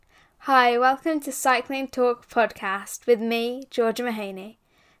Hi, welcome to Cycling Talk podcast with me, Georgia Mahaney.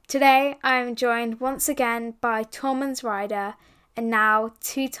 Today I am joined once again by Tourmans's rider and now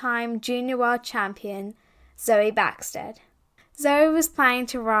two-time junior world champion, Zoe Bäckstedt. Zoe was planning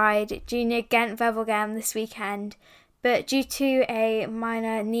to ride Junior Gent-Wevelgem this weekend, but due to a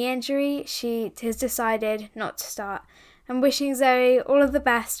minor knee injury, she has decided not to start. I'm wishing Zoe all of the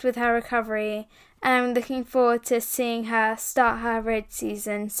best with her recovery, and I'm looking forward to seeing her start her road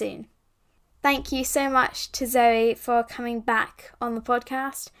season soon. Thank you so much to Zoe for coming back on the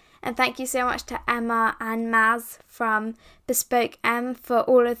podcast, and thank you so much to Emma and Maz from Bespoke M for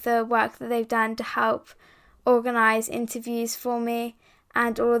all of the work that they've done to help organise interviews for me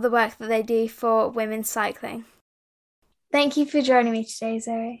and all of the work that they do for women's cycling. Thank you for joining me today,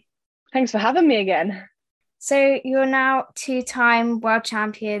 Zoe. Thanks for having me again. So you're now two-time world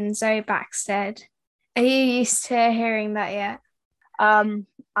champion, Zoe Bäckstedt. Are you used to hearing that yet?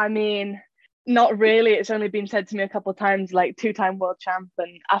 I mean, not really. It's only been said to me a couple of times, like two-time world champ.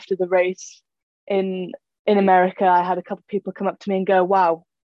 And after the race in America, I had a couple of people come up to me and go, "Wow,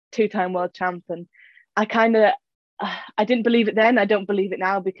 two-time world champ." And I didn't believe it then. I don't believe it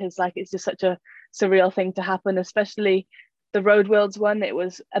now because it's just such a surreal thing to happen, especially the Road Worlds one. It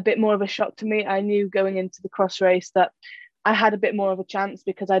was a bit more of a shock to me. I knew going into the cross race that I had a bit more of a chance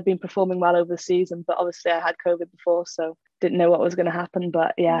because I'd been performing well over the season, but obviously I had COVID before, so didn't know what was going to happen.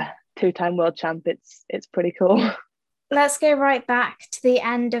 But yeah, two-time world champ, it's pretty cool. Let's go right back to the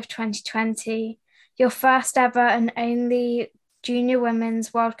end of 2020. Your first ever and only Junior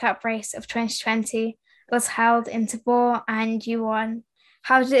Women's World Cup race of 2020 was held in Tabor and you won.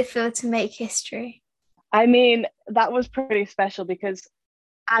 How did it feel to make history? I mean, that was pretty special because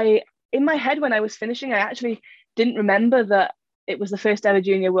in my head when I was finishing, I actually didn't remember that it was the first ever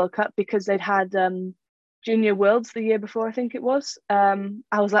Junior World Cup because they'd had Junior Worlds the year before, I think it was. I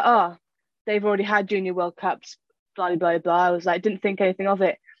was like, oh, they've already had Junior World Cups, blah, blah, blah. I was like, didn't think anything of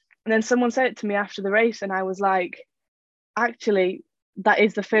it. And then someone said it to me after the race and I was like, actually, that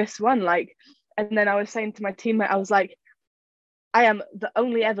is the first one. And then I was saying to my teammate, I was like, I am the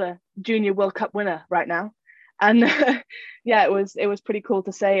only ever Junior World Cup winner right now. And yeah, it was pretty cool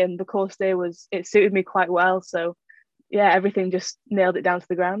to say. And the course day it suited me quite well. So yeah, everything just nailed it down to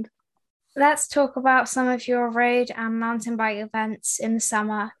the ground. Let's talk about some of your road and mountain bike events in the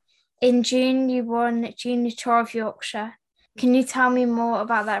summer. In June, you won Junior Tour of Yorkshire. Can you tell me more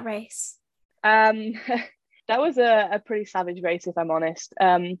about that race? That was a pretty savage race, if I'm honest.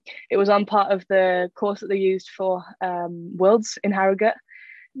 It was on part of the course that they used for Worlds in Harrogate.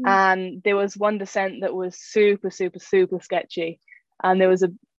 And there was one descent that was super, super, super sketchy. And there was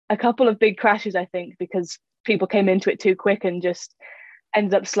a couple of big crashes, I think, because people came into it too quick and just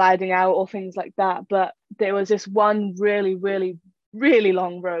ended up sliding out or things like that. But there was this one really, really, really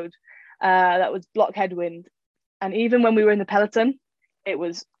long road that was block headwind. And even when we were in the peloton, it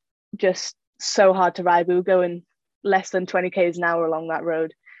was just so hard to ride. We were going less than 20 k's an hour along that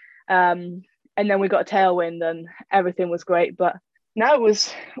road. And then we got a tailwind and everything was great. But now it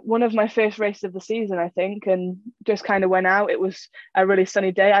was one of my first races of the season, I think, and just kind of went out. It was a really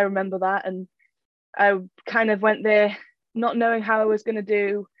sunny day. I remember that. And I kind of went there not knowing how I was going to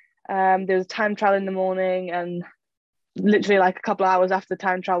do. There was a time trial in the morning and literally a couple of hours after the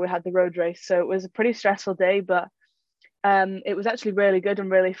time trial, we had the road race. So it was a pretty stressful day, but it was actually really good and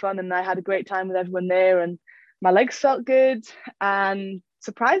really fun. And I had a great time with everyone there and my legs felt good. And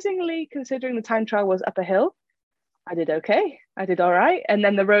surprisingly, considering the time trial was up a hill, I did okay. I did all right. And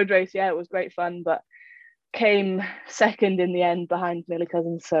then the road race, yeah, it was great fun, but came second in the end behind Millie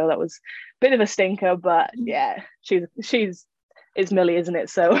Cousins. So that was a bit of a stinker, but yeah, it's Millie, isn't it?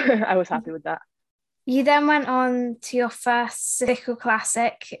 So I was happy with that. You then went on to your first Cycle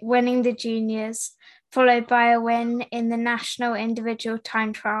Classic, winning the juniors, followed by a win in the national individual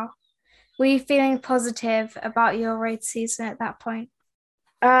time trial. Were you feeling positive about your road season at that point?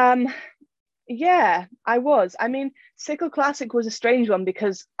 Yeah, I was. I mean, Cycle Classic was a strange one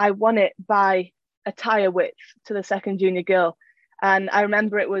because I won it by a tyre width to the second junior girl. And I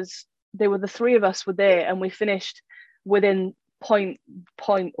remember the three of us were there and we finished within point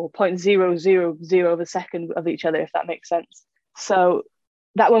zero zero zero of a second of each other, if that makes sense. So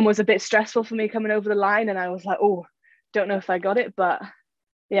that one was a bit stressful for me coming over the line and I was like, oh, don't know if I got it, but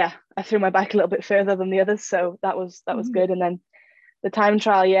yeah, I threw my bike a little bit further than the others. So that was good. And then the time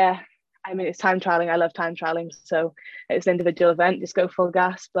trial, yeah, I mean, it's time trialing. I love time trialing. So it's an individual event, just go full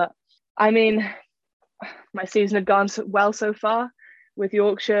gas. But I mean, my season had gone well so far with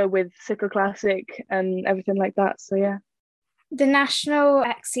Yorkshire, with Cycle Classic and everything like that. So yeah. The National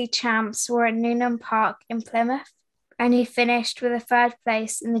XC Champs were at Newnham Park in Plymouth. and you finished with a third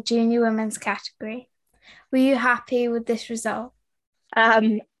place in the junior women's category. Were you happy with this result?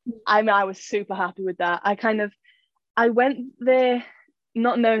 I was super happy with that. I went there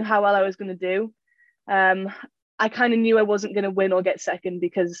not knowing how well I was going to do. I kind of knew I wasn't going to win or get second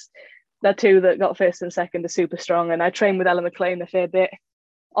because the two that got first and second are super strong. And I trained with Ella McLean a fair bit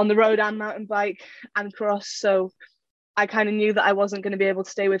on the road and mountain bike and cross. So I kind of knew that I wasn't going to be able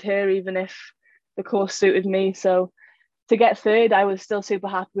to stay with her, even if the course suited me. So to get third, I was still super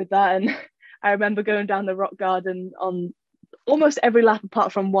happy with that. And I remember going down the rock garden on almost every lap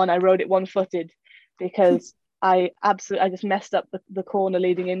apart from one. I rode it one-footed because I just messed up the corner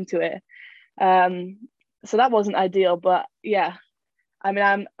leading into it. So that wasn't ideal, but yeah, I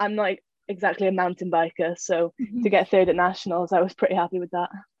mean, I'm not exactly a mountain biker, so to get third at nationals, I was pretty happy with that.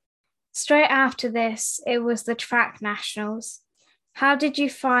 Straight after this, it was the track nationals. How did you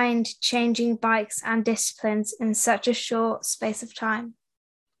find changing bikes and disciplines in such a short space of time?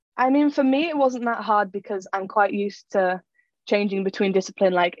 I mean, for me, it wasn't that hard because I'm quite used to changing between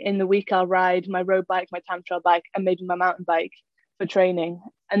discipline. Like in the week, I'll ride my road bike, my time trial bike, and maybe my mountain bike for training.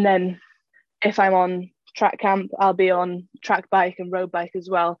 And then if I'm on track camp, I'll be on track bike and road bike as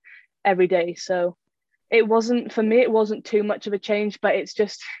well every day. So it wasn't too much of a change, but it's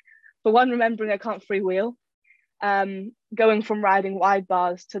just, for one, remembering I can't freewheel, going from riding wide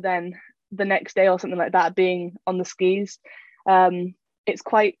bars to then the next day or something like that being on the skis. It's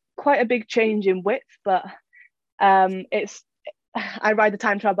quite a big change in width, but I ride the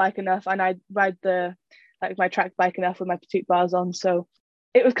time trial bike enough and I ride my track bike enough with my petite bars on, so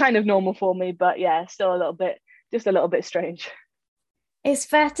it was kind of normal for me, but yeah, still a little bit strange. It's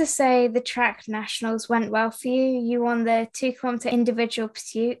fair to say the track nationals went well for you. You won the 2 kilometre individual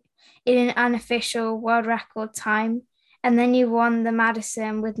pursuit in an unofficial world record time, and then you won the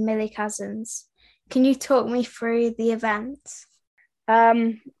Madison with Millie Cousins. Can you talk me through the event?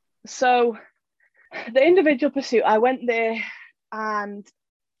 So the individual pursuit, I went there, and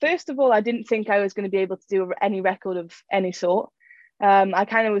first of all, I didn't think I was going to be able to do any record of any sort. I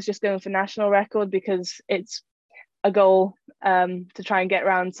kind of was just going for national record because it's a goal to try and get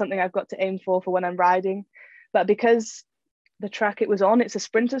around, something I've got to aim for when I'm riding. But because the track it was on, it's a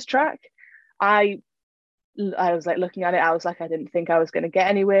sprinter's track, I was like looking at it, I was like, I didn't think I was going to get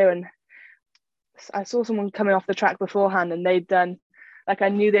anywhere. And I saw someone coming off the track beforehand and they'd done, like I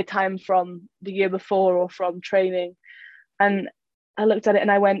knew their time from the year before or from training. And I looked at it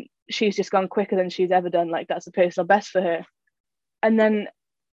and I went, she's just gone quicker than she's ever done. Like that's a personal best for her. And then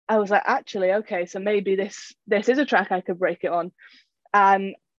I was like, actually, okay, so maybe this is a track I could break it on.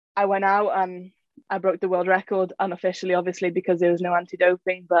 And I went out and I broke the world record unofficially, obviously, because there was no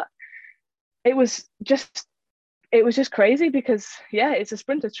anti-doping. But it was just crazy because, yeah, it's a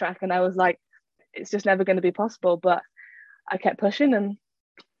sprinter track. And I was like, it's just never going to be possible. But I kept pushing and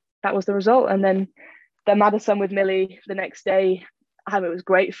that was the result. And then the Madison with Millie the next day, it was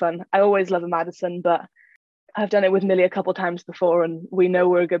great fun. I always love a Madison, but I've done it with Millie a couple of times before and we know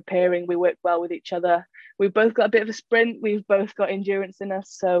we're a good pairing. We work well with each other. We've both got a bit of a sprint. We've both got endurance in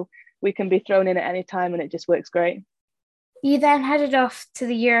us, so we can be thrown in at any time and it just works great. You then headed off to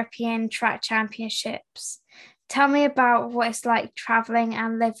the European Track Championships. Tell me about what it's like traveling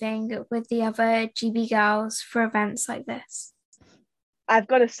and living with the other GB girls for events like this. I've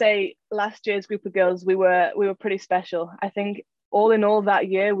got to say, last year's group of girls, we were pretty special. I think all in all that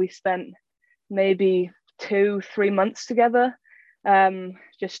year, we spent maybe 2-3 months together,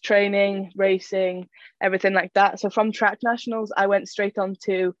 just training, racing, everything like that. So from track nationals, I went straight on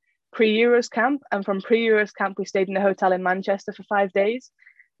to pre-Euros camp, and from pre-Euros camp we stayed in a hotel in Manchester for 5 days,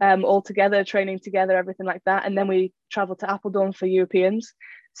 all together, training together, everything like that. And then we traveled to Apeldoorn for Europeans.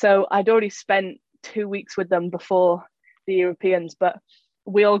 So I'd already spent 2 weeks with them before the Europeans, but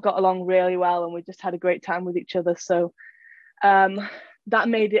we all got along really well and we just had a great time with each other. So that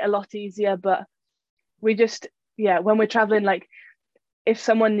made it a lot easier. But we just, yeah, when we're traveling, like if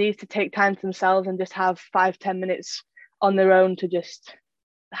someone needs to take time to themselves and just have 5-10 minutes on their own to just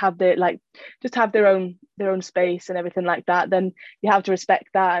have their own space and everything like that, then you have to respect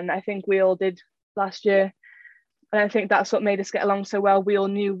that. And I think we all did last year. And I think that's what made us get along so well. We all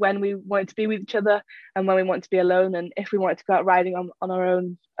knew when we wanted to be with each other and when we wanted to be alone. And if we wanted to go out riding on our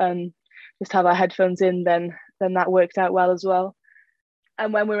own and just have our headphones in, then that worked out well as well.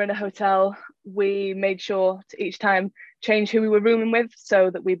 And when we were in a hotel, we made sure to each time change who we were rooming with so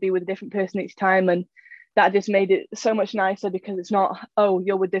that we'd be with a different person each time. And that just made it so much nicer because it's not, oh,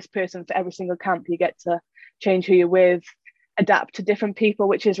 you're with this person for every single camp. You get to change who you're with, adapt to different people,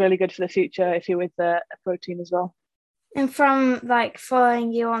 which is really good for the future if you're with a pro team as well. And from like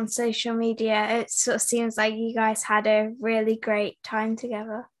following you on social media, it sort of seems like you guys had a really great time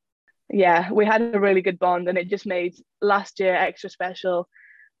together. Yeah, we had a really good bond, and it just made last year extra special.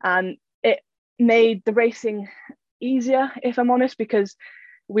 And it made the racing easier, if I'm honest, because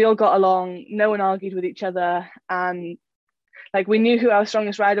we all got along, no one argued with each other, and like we knew who our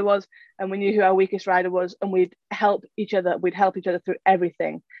strongest rider was and we knew who our weakest rider was, and we'd help each other through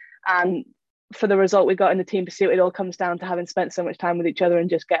everything. And for the result we got in the team pursuit, it all comes down to having spent so much time with each other and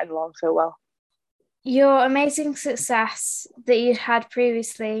just getting along so well. Your amazing success that you'd had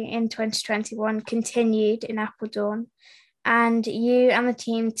previously in 2021 continued in Appledorn, and you and the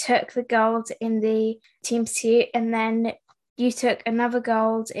team took the gold in the team pursuit, and then you took another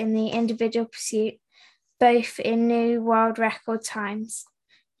gold in the individual pursuit, both in new world record times.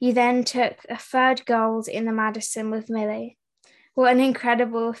 You then took a third gold in the Madison with Millie. What an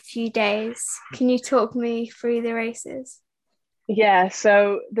incredible few days. Can you talk me through the races? Yeah,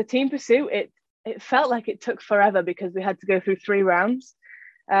 so the team pursuit, it felt like it took forever because we had to go through 3 rounds.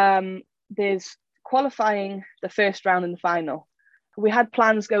 There's qualifying, the first round, and the final. We had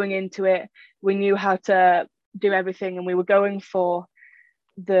plans going into it. We knew how to do everything, and we were going for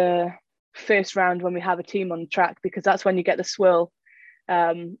the first round when we have a team on the track, because that's when you get the swirl,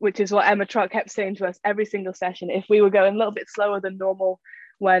 which is what Emma Trott kept saying to us every single session. If we were going a little bit slower than normal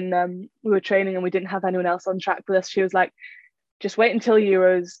when we were training and we didn't have anyone else on track with us, she was like, just wait until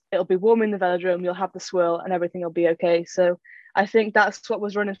Euros, it'll be warm in the velodrome, you'll have the swirl and everything will be okay. So I think that's what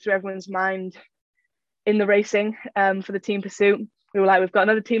was running through everyone's mind in the racing, for the team pursuit. We were like, we've got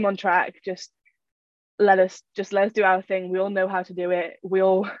another team on track, just let us do our thing. We all know how to do it. We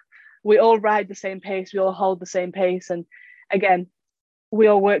all ride the same pace, we all hold the same pace, and again, we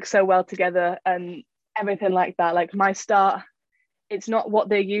all work so well together and everything like that. Like my start, it's not what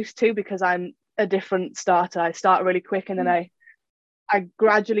they're used to because I'm a different starter. I start really quick and then I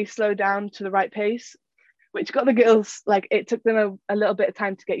gradually slow down to the right pace, which got the girls, like it took them a little bit of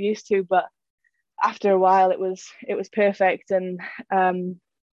time to get used to, but after a while it was perfect, and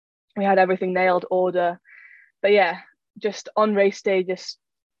we had everything nailed, order. But yeah, just on race day, just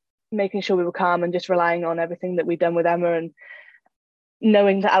making sure we were calm and just relying on everything that we'd done with Emma and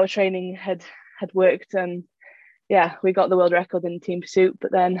knowing that our training had worked. And yeah, we got the world record in team pursuit.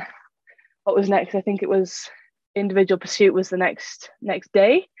 But then what was next? I think it was individual pursuit was the next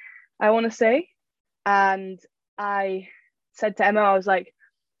day, I want to say. And I said to Emma, I was like,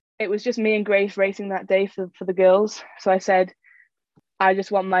 it was just me and Grace racing that day for the girls. So I said, I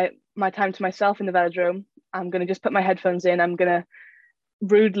just want my time to myself in the velodrome. I'm going to just put my headphones in. I'm going to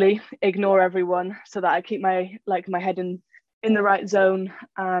rudely ignore everyone so that I keep my head in the right zone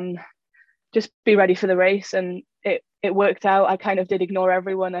and just be ready for the race. And it worked out. I kind of did ignore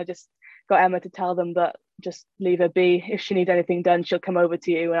everyone. I just got Emma to tell them that just leave her be. If she needs anything done, she'll come over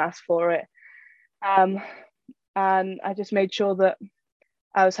to you and ask for it. And I just made sure that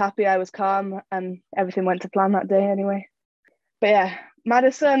I was happy, I was calm, and everything went to plan that day anyway. But yeah,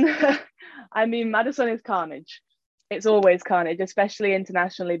 Madison, I mean, Madison is carnage. It's always carnage, especially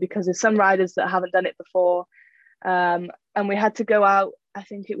internationally, because there's some riders that haven't done it before. And we had to go out, I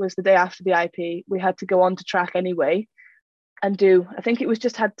think it was the day after the IP, we had to go on to track anyway and do, I think it was we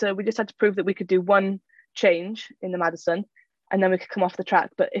just had to prove that we could do one change in the Madison and then we could come off the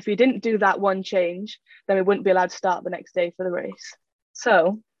track. But if we didn't do that one change, then we wouldn't be allowed to start the next day for the race.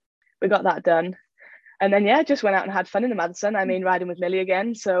 So we got that done. And then, yeah, just went out and had fun in the Madison. I mean, riding with Millie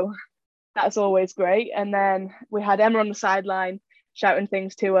again. So that's always great. And then we had Emma on the sideline shouting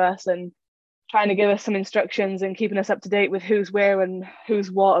things to us and trying to give us some instructions and keeping us up to date with who's where and who's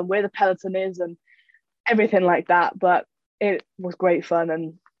what and where the peloton is and everything like that. But it was great fun.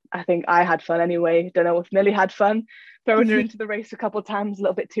 And I think I had fun anyway. Don't know if Millie had fun throwing her into the race a couple of times, a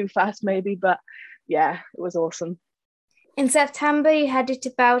little bit too fast maybe. But yeah, it was awesome. In September, you headed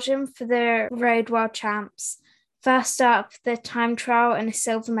to Belgium for the Road World Champs. First up, the time trial and a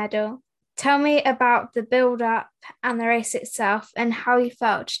silver medal. Tell me about the build-up and the race itself and how you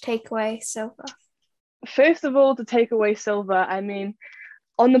felt to take away silver. First of all, to take away silver, I mean,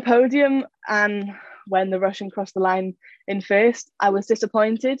 on the podium and when the Russian crossed the line in first, I was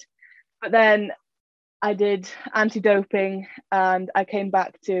disappointed. But then I did anti-doping and I came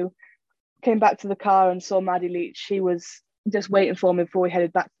back to the car and saw Maddie Leach. She was just waiting for me before we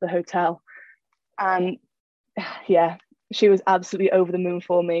headed back to the hotel. And yeah, she was absolutely over the moon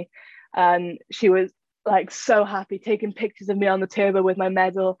for me. And she was like so happy, taking pictures of me on the turbo with my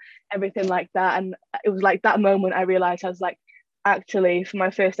medal, everything like that. And it was like that moment I realized, I was like, actually, for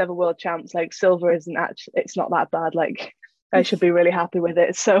my first ever world champs, like silver isn't actually, it's not that bad. Like I should be really happy with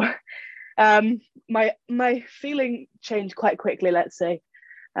it. So My feeling changed quite quickly, let's say.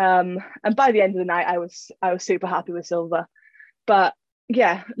 And by the end of the night, I was super happy with silver. But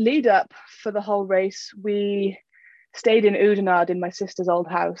yeah, lead up for the whole race, we stayed in Oudenaarde in my sister's old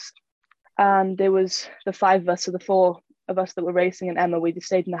house, and there was the five of us, so the four of us that were racing and Emma. We just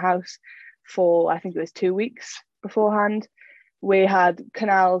stayed in the house for, I think it was 2 weeks beforehand. We had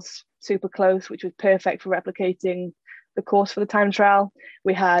canals super close, which was perfect for replicating the course for the time trial.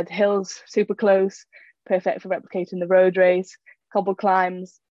 We had hills super close, perfect for replicating the road race, cobble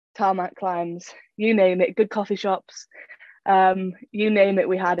climbs, tarmac climbs, you name it, good coffee shops, you name it,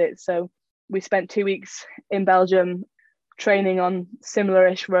 we had it. So we spent 2 weeks in Belgium training on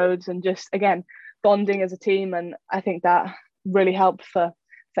similar-ish roads and just, again, bonding as a team. And I think that really helped for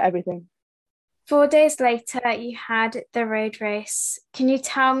everything. 4 days later, you had the road race. Can you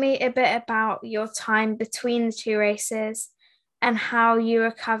tell me a bit about your time between the two races and how you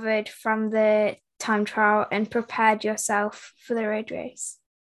recovered from the time trial and prepared yourself for the road race?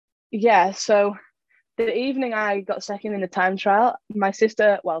 Yeah, so the evening I got second in the time trial, my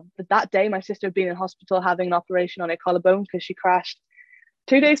sister, well, that day, my sister had been in hospital having an operation on her collarbone because she crashed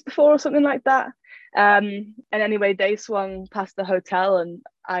 2 days before or something like that. And anyway, they swung past the hotel and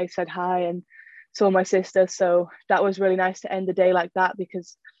I said hi and saw my sister. So that was really nice to end the day like that,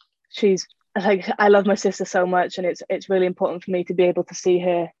 because she's like, I love my sister so much, and it's really important for me to be able to see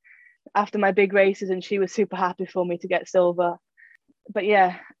her after my big races, and she was super happy for me to get silver. But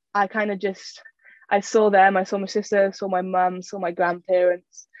yeah, I kind of just, I saw them, I saw my sister, saw my mum, saw my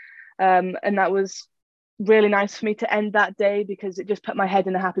grandparents, and that was really nice for me to end that day because it just put my head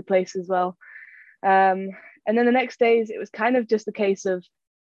in a happy place as well. And then the next days, it was kind of just a case of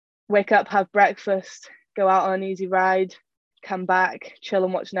wake up, have breakfast, go out on an easy ride, come back, chill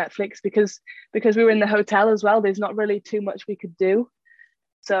and watch Netflix, because we were in the hotel as well, there's not really too much we could do.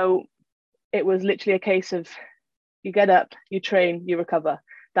 So it was literally a case of you get up, you train, you recover.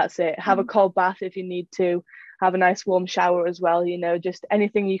 That's it. Have a cold bath if you need to, have a nice warm shower as well, you know, just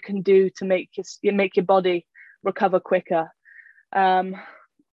anything you can do to make your body recover quicker. And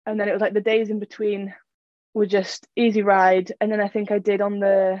then it was like the days in between were just easy ride. And then I think I did on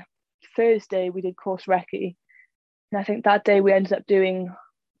the Thursday, we did course recce. And I think that day we ended up doing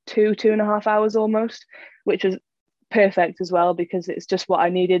 2.5 hours almost, which was perfect as well, because it's just what I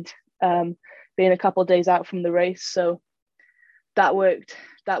needed, being a couple of days out from the race. So that worked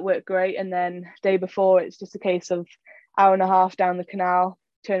great. And then day before, it's just a case of hour and a half down the canal,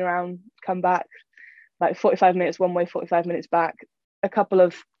 turn around, come back, like 45 minutes one way, 45 minutes back, a couple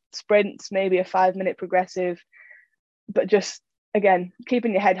of sprints, maybe a 5-minute progressive, but just, again,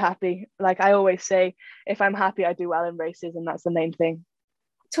 keeping your head happy. Like I always say, if I'm happy, I do well in races, and that's the main thing.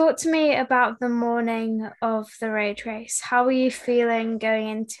 Talk to me about the morning of the road race. How were you feeling going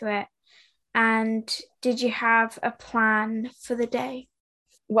into it? And did you have a plan for the day?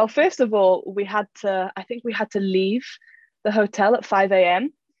 Well, first of all, I think we had to leave the hotel at 5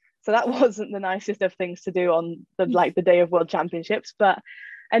 a.m. So that wasn't the nicest of things to do on the day of World Championships. But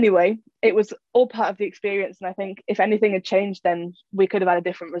anyway, it was all part of the experience. And I think if anything had changed, then we could have had a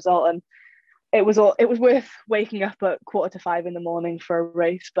different result. And it was worth waking up at 4:45 in the morning for a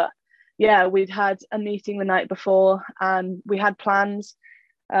race. But yeah, we'd had a meeting the night before and we had plans.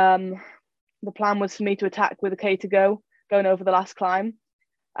 The plan was for me to attack with a K to go, going over the last climb,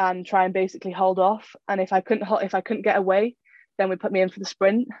 and try and basically hold off. And if I couldn't get away, then we put me in for the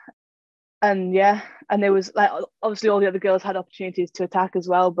sprint. And yeah, and there was, like, obviously all the other girls had opportunities to attack as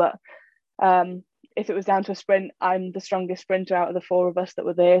well, but if it was down to a sprint, I'm the strongest sprinter out of the four of us that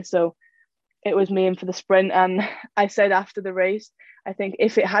were there, so it was me in for the sprint. And I said after the race, I think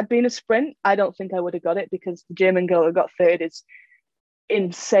if it had been a sprint, I don't think I would have got it, because the German girl who got third is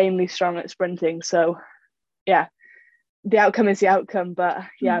insanely strong at sprinting. So yeah, the outcome is the outcome, but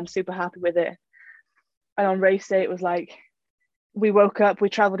yeah, I'm super happy with it. And on race day, it was like, we woke up, we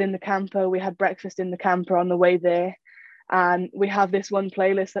traveled in the camper, we had breakfast in the camper on the way there, and we have this one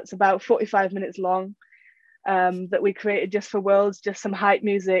playlist that's about 45 minutes long, that we created just for Worlds, just some hype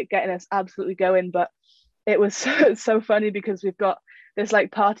music getting us absolutely going. But it was so funny because we've got this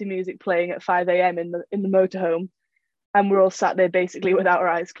like party music playing at 5 a.m. in the motorhome, and we're all sat there basically without our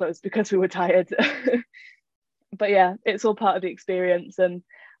eyes closed because we were tired. But yeah, it's all part of the experience. And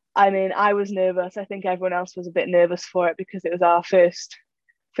I mean, I was nervous. I think everyone else was a bit nervous for it because it was our first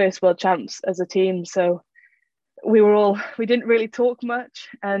World Champs as a team. So we didn't really talk much,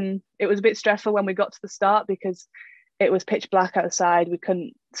 and it was a bit stressful when we got to the start because it was pitch black outside. We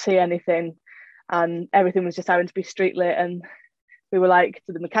couldn't see anything, and everything was just having to be street lit. And we were like,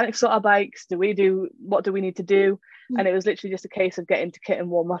 do the mechanics sort our bikes? What do we need to do? And it was literally just a case of getting to kit and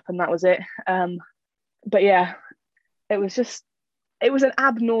warm up, and that was it. But yeah, it was an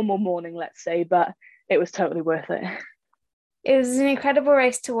abnormal morning, let's say, but it was totally worth it. It was an incredible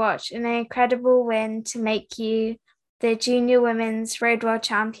race to watch and an incredible win to make you the junior women's road world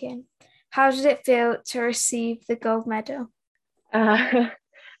champion. How did it feel to receive the gold medal? It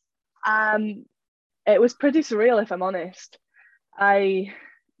was pretty surreal, if I'm honest. I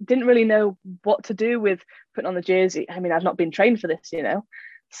didn't really know what to do with putting on the jersey. I mean, I've not been trained for this,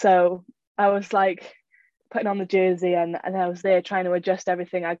 So I was like putting on the jersey and I was there trying to adjust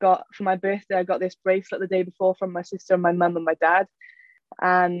everything. I got, for my birthday, I got this bracelet the day before from my sister and my mum and my dad.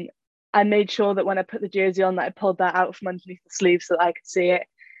 And I made sure that when I put the jersey on that I pulled that out from underneath the sleeve so that I could see it.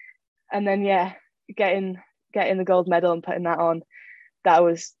 And then, yeah, getting the gold medal and putting that on, that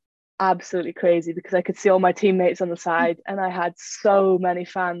was absolutely crazy because I could see all my teammates on the side and I had so many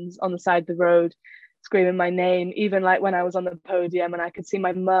fans on the side of the road screaming my name, even like when I was on the podium, and I could see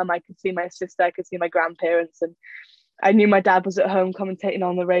my mum, I could see my sister, I could see my grandparents, and I knew my dad was at home commentating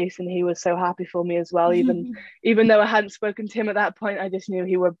on the race and he was so happy for me as well. Even though I hadn't spoken to him at that point, I just knew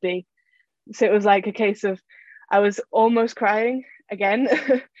he would be. So it was like a case of I was almost crying again.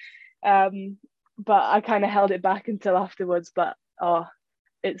 But I kind of held it back until afterwards. But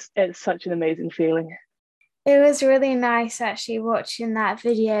it's such an amazing feeling. It was really nice actually watching that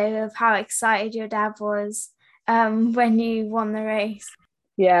video of how excited your dad was when you won the race.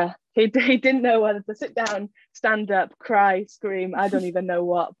 Yeah, he didn't know whether to sit down, stand up, cry, scream. I don't even know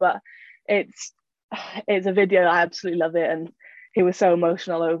what, but it's a video. I absolutely love it, and he was so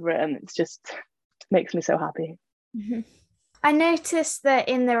emotional over it, and it's just makes me so happy. I noticed that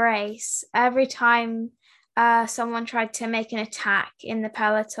in the race, every time someone tried to make an attack in the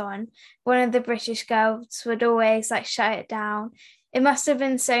peloton, one of the British girls would always like shut it down. It must have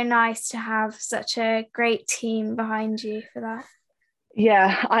been so nice to have such a great team behind you for that.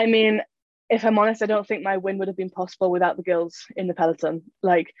 Yeah, I mean, if I'm honest, I don't think my win would have been possible without the girls in the peloton.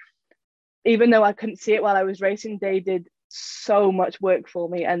 Like, even though I couldn't see it while I was racing, they did so much work for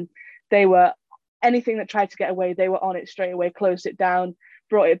me, and they were anything that tried to get away, they were on it straight away, closed it down,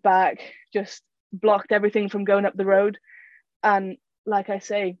 brought it back, just blocked everything from going up the road. And like I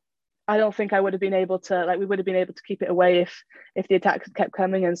say, I don't think I would have been able to, like, we would have been able to keep it away if the attacks had kept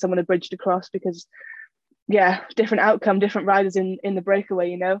coming and someone had bridged across, because yeah, different outcome, different riders in the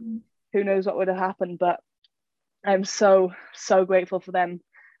breakaway, who knows what would have happened. But I'm so grateful for them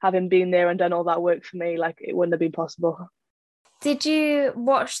having been there and done all that work for me. Like, it wouldn't have been possible. Did you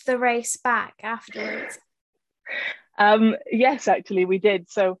watch the race back afterwards? Yes, actually we did.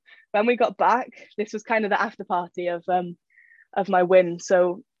 So when we got back, this was kind of the after party of my win.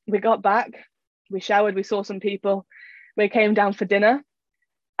 So we got back, we showered, we saw some people, we came down for dinner.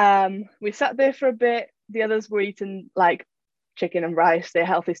 We sat there for a bit. The others were eating like chicken and rice, their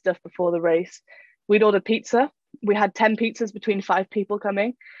healthy stuff before the race. We'd ordered pizza. We had 10 pizzas between 5 people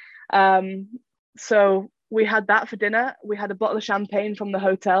coming. So we had that for dinner. We had a bottle of champagne from the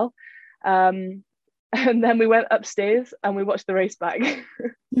hotel. And then we went upstairs and we watched the race back.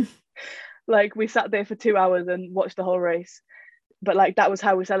 Like, we sat there for 2 hours and watched the whole race. But like, that was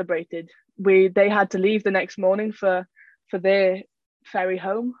how we celebrated. They had to leave the next morning for their ferry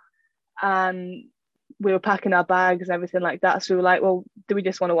home, and we were packing our bags and everything like that. So we were like, well, do we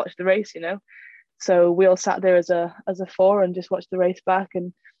just want to watch the race, So we all sat there as a 4 and just watched the race back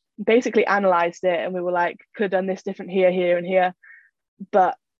and basically analysed it. And we were like, could have done this different here, here and here.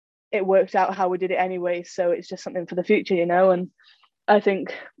 But it worked out how we did it anyway. So it's just something for the future, And I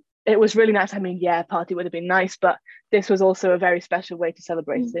think it was really nice. I mean, yeah, party would have been nice, but this was also a very special way to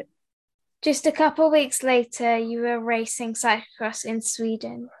celebrate it. Just a couple of weeks later, you were racing cyclocross in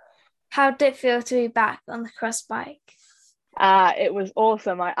Sweden. How did it feel to be back on the cross bike? It was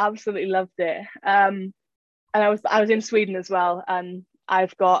awesome. I absolutely loved it. And I was in Sweden as well, and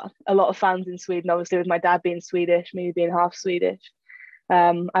I've got a lot of fans in Sweden, obviously with my dad being Swedish, me being half Swedish.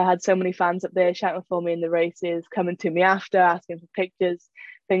 I had so many fans up there shouting for me in the races, coming to me after, asking for pictures,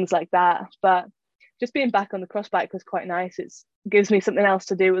 things like that. But just being back on the cross bike was quite nice. It gives me something else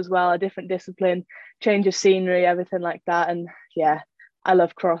to do as well, a different discipline, change of scenery, everything like that. And yeah, I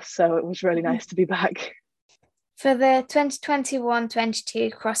love cross, so it was really nice to be back. For the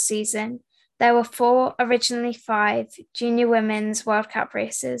 2021-22 cross season, there were 4, originally 5, junior women's World Cup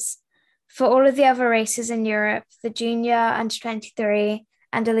races. For all of the other races in Europe, the junior, under 23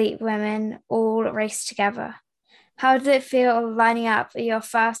 and elite women all raced together. How did it feel lining up at your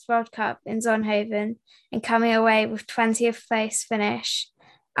first World Cup in Zonhoven and coming away with 20th place finish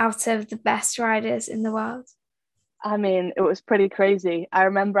out of the best riders in the world? I mean, it was pretty crazy. I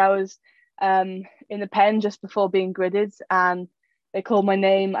remember I was in the pen just before being gridded, and they called my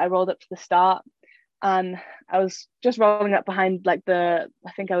name. I rolled up to the start, and I was just rolling up behind like I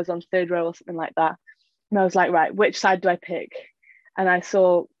think I was on third row or something like that. And I was like, right, which side do I pick? And I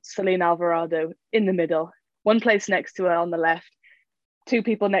saw Celine Alvarado in the middle, one place next to her on the left, two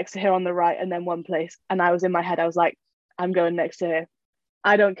people next to her on the right, and then one place. And I was in my head, I was like, I'm going next to her.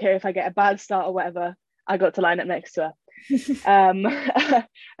 I don't care if I get a bad start or whatever. I got to line up next to her.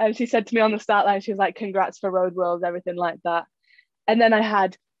 And she said to me on the start line, she was like, congrats for Road World, everything like that. And then I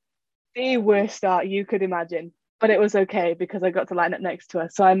had the worst start you could imagine, but it was okay because I got to line up next to her.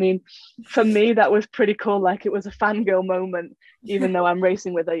 So I mean, for me that was pretty cool. Like, it was a fangirl moment, even though I'm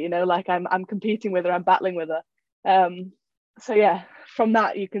racing with her, you know, like I'm competing with her, I'm battling with her. So yeah, from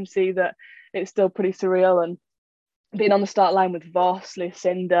that you can see that it's still pretty surreal. And being on the start line with Voss,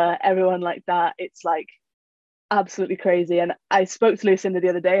 Lucinda, everyone like that, it's like absolutely crazy. And I spoke to Lucinda the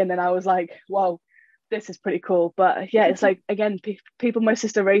other day, and then I was like, whoa, this is pretty cool. But yeah, it's like, again, people my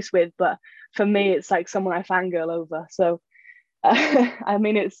sister race with, but for me it's like someone I fangirl over. So I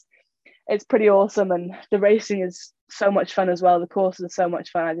mean, it's pretty awesome, and the racing is so much fun as well. The courses are so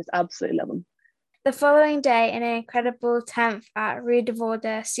much fun. I just absolutely love them. The following day, an incredible 10th at Rue de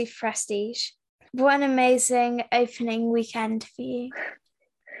Vorde Super Prestige. What an amazing opening weekend for you.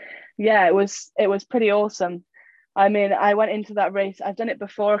 Yeah, it was pretty awesome. I mean, I went into that race. I've done it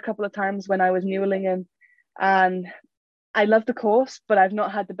before a couple of times when I was Newlingen, and I love the course, but I've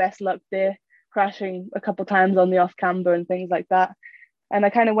not had the best luck there, crashing a couple of times on the off camber and things like that. And I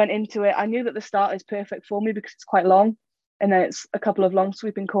kind of went into it. I knew that the start is perfect for me because it's quite long, and then it's a couple of long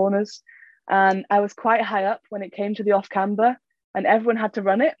sweeping corners. And I was quite high up when it came to the off camber, and everyone had to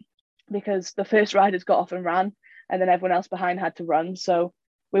run it because the first riders got off and ran, and then everyone else behind had to run. So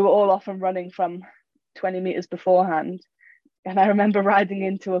we were all off and running from 20 meters beforehand. And I remember riding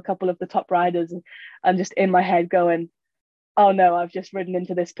into a couple of the top riders and just in my head going, oh no, I've just ridden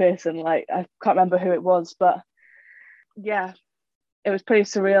into this person. Like, I can't remember who it was, but yeah, it was pretty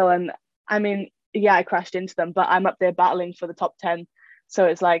surreal. And I mean, yeah, I crashed into them, but I'm up there battling for the top 10. So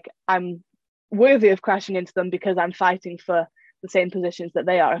it's like, I'm worthy of crashing into them because I'm fighting for the same positions that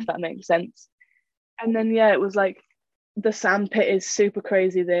they are, if that makes sense. And then, yeah, it was like, the sand pit is super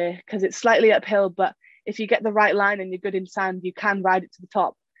crazy there because it's slightly uphill, but if you get the right line and you're good in sand, you can ride it to the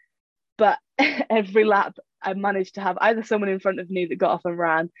top. But every lap I managed to have either someone in front of me that got off and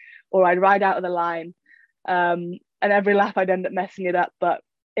ran, or I'd ride out of the line, and every lap I'd end up messing it up. But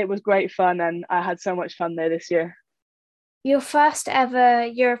it was great fun, and I had so much fun there this year. Your first ever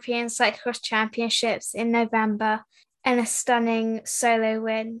European Cyclocross Championships in November, and a stunning solo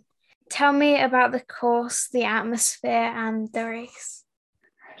win. Tell me about the course, the atmosphere, and the race.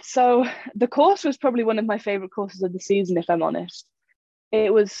 So the course was probably one of my favourite courses of the season, if I'm honest.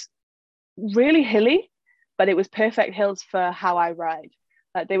 It was really hilly, but it was perfect hills for how I ride.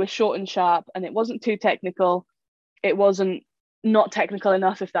 Like, they were short and sharp, and it wasn't too technical. It wasn't not technical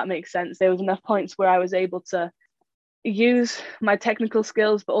enough, if that makes sense. There was enough points where I was able to use my technical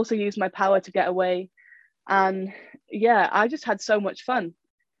skills, but also use my power to get away. And yeah, I just had so much fun.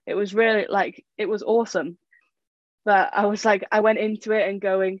 It was really like, it was awesome. But I was like, I went into it and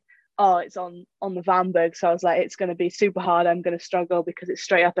going, oh, it's on the Vanberg. So I was like, it's going to be super hard. I'm going to struggle because it's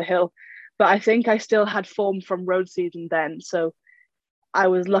straight up a hill. But I think I still had form from road season then. So I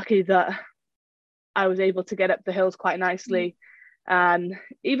was lucky that I was able to get up the hills quite nicely. And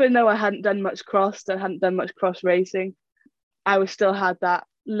even though I hadn't done much cross, I hadn't done much cross racing, I was still had that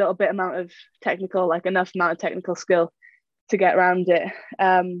little bit amount of technical, like enough amount of technical skill to get around it.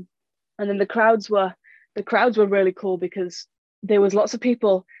 And then the crowds were really cool because there was lots of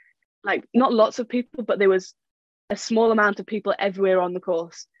people, like not lots of people, but there was a small amount of people everywhere on the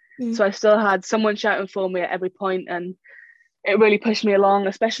course. So I still had someone shouting for me at every point, and it really pushed me along,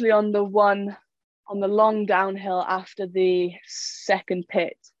 especially on the long downhill after the second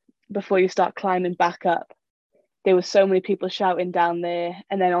pit before you start climbing back up. There were so many people shouting down there,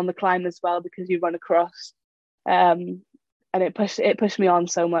 and then on the climb as well because you run across. And it pushed me on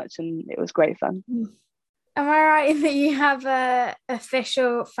so much, and it was great fun. Am I right that you have a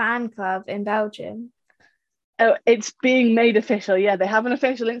official fan club in Belgium? Oh, it's being made official. Yeah, they have an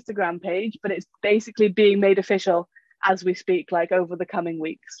official Instagram page, but it's basically being made official as we speak, like over the coming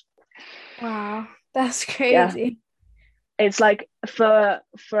weeks. Wow, that's crazy. Yeah. It's like for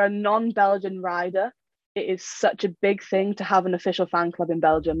a non-Belgian rider, it is such a big thing to have an official fan club in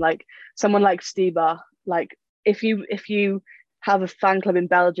Belgium. Like someone like Stibar, like if you have a fan club in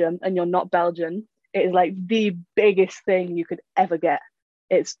Belgium and you're not Belgian, it is like the biggest thing you could ever get.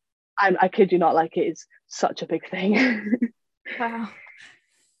 It's I kid you not, like it is such a big thing. Wow.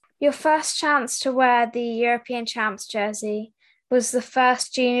 Your first chance to wear the European Champs jersey was the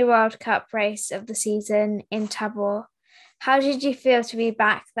first Junior World Cup race of the season in Tabor. How did you feel to be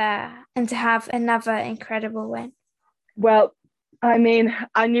back there and to have another incredible win? Well, I mean,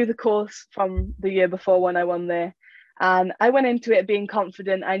 I knew the course from the year before when I won there, and I went into it being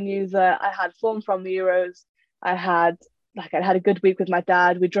confident. I knew that I had form from the Euros. I had I had a good week with my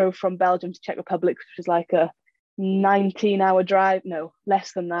dad. We drove from Belgium to Czech Republic, which was like a 19-hour drive. No,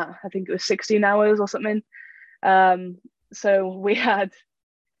 less than that. I think it was 16 hours or something. So we had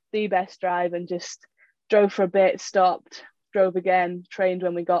the best drive and just drove for a bit, stopped, drove again, trained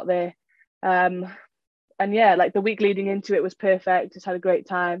when we got there. And yeah, like the week leading into it was perfect. Just had a great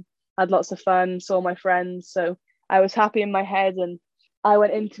time, had lots of fun, saw my friends. So I was happy in my head, and I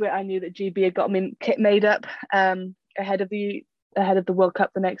went into it. I knew that GB had got me kit made up ahead of the World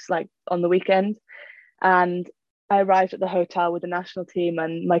Cup the next, like, on the weekend. And I arrived at the hotel with the national team,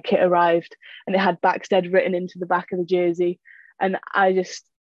 and my kit arrived, and it had Backstead written into the back of the jersey. And I just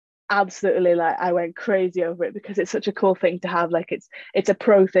absolutely, like, I went crazy over it because it's such a cool thing to have. Like it's a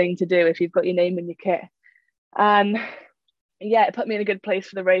pro thing to do if you've got your name in your kit. And yeah, it put me in a good place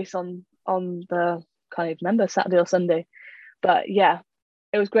for the race on the, can't even remember, Saturday or Sunday. But yeah,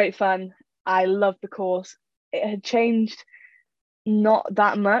 it was great fun. I loved the course. It had changed not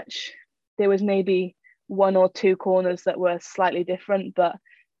that much. There was maybe one or two corners that were slightly different, but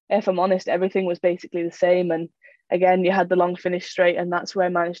if I'm honest, everything was basically the same. And again, you had the long finish straight, and that's where I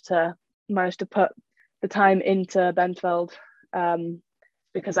managed to put the time into Bentveld,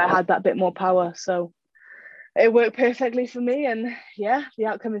 because I had that bit more power. So it worked perfectly for me, and yeah, the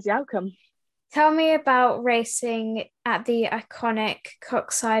outcome is the outcome. Tell me about racing at the iconic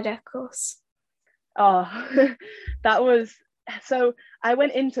Koksijde course. Oh, that was, so I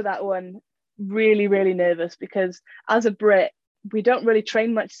went into that one really, really nervous because as a Brit, we don't really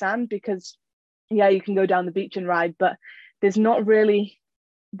train much sand because, yeah, you can go down the beach and ride, but there's not really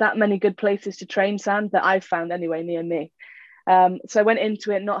that many good places to train sand that I've found anyway near me. So I went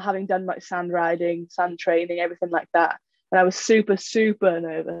into it not having done much sand riding, sand training, everything like that. And I was super, super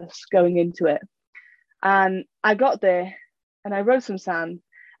nervous going into it. And I got there and I rode some sand.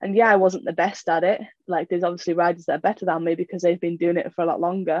 And yeah, I wasn't the best at it. Like, there's obviously riders that are better than me because they've been doing it for a lot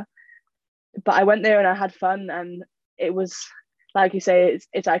longer. But I went there and I had fun, and it was, like you say,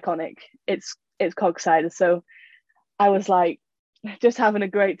 it's iconic. It's Koksijde. So I was like just having a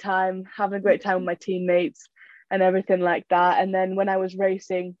great time with my teammates and everything like that. And then when I was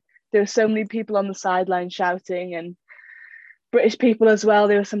racing, there were so many people on the sideline shouting, and British people as well.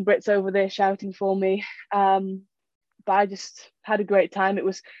 There were some Brits over there shouting for me. But I just had a great time.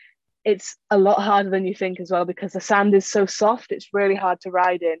 It's a lot harder than you think as well because the sand is so soft. It's really hard to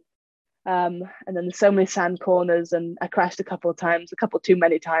ride in. And then there's so many sand corners, and I crashed a couple too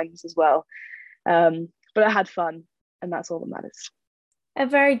many times as well. But I had fun, and that's all that matters. A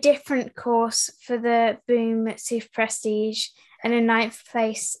very different course for the Boom Super Prestige and a ninth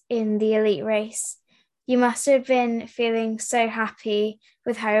place in the elite race. You must have been feeling so happy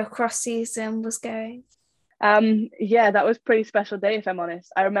with how your cross season was going. Yeah, that was a pretty special day, if I'm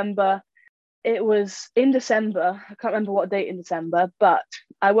honest. I remember it was in December. I can't remember what date in December, but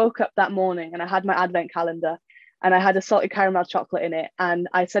I woke up that morning and I had my advent calendar and I had a salted caramel chocolate in it. And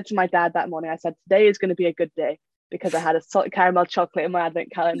I said to my dad that morning, I said, today is going to be a good day because I had a salted caramel chocolate in my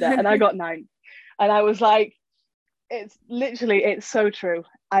advent calendar and I got 9th. And I was like, it's so true.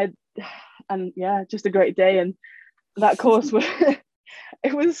 And yeah, just a great day. And that course was,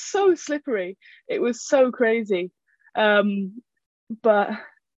 it was so slippery. It was so crazy. But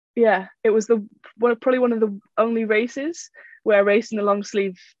yeah, it was probably one of the only races where I raced in the long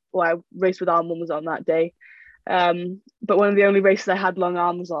sleeve. Well, I raced with arm warmers on that day. But one of the only races I had long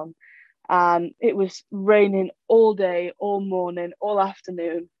arms on. And it was raining all day, all morning, all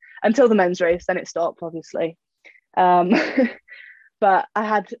afternoon until the men's race. Then it stopped, obviously. But I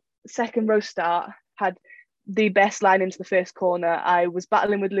had second row start, had the best line into the first corner. I was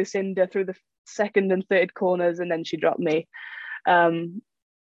battling with Lucinda through the second and third corners, and then she dropped me.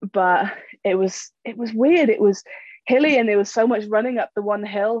 But it was weird. It was hilly, and there was so much running up the one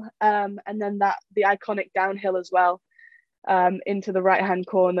hill, and then the iconic downhill as well, into the right hand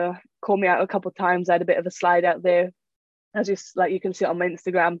corner. Called me out a couple of times. I had a bit of a slide out there, as you can see it on my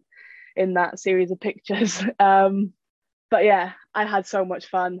Instagram in that series of pictures. But yeah, I had so much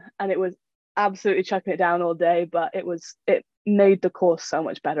fun, and it was absolutely chucking it down all day, but it made the course so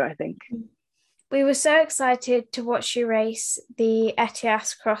much better, I think. We were so excited to watch you race the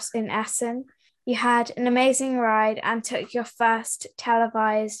ETIAS Cross in Essen. You had an amazing ride and took your first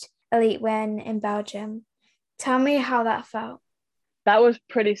televised elite win in Belgium. Tell me how that felt. That was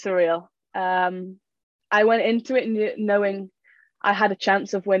pretty surreal. I went into it knowing I had a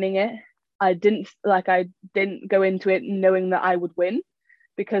chance of winning it. I didn't go into it knowing that I would win,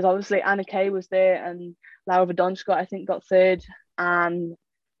 because obviously Anna Kay was there and Laura Verdonschot, I think, got third, and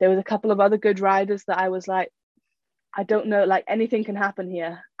there was a couple of other good riders that I was like, I don't know, like anything can happen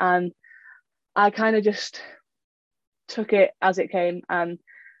here. And I kind of just took it as it came, and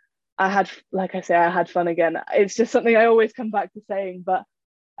I had, like I say, I had fun again. It's just something I always come back to saying, but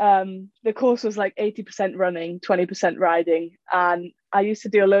the course was like 80% running, 20% riding, and I used to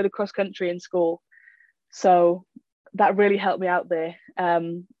do a load of cross country in school, so that really helped me out there.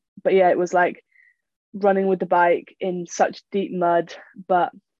 But yeah, it was like running with the bike in such deep mud,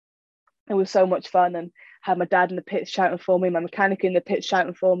 but it was so much fun, and had my dad in the pits shouting for me, my mechanic in the pits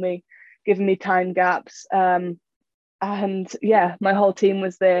shouting for me, giving me time gaps, and yeah, my whole team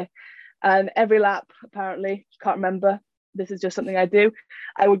was there. And every lap, apparently, can't remember, this is just something I do,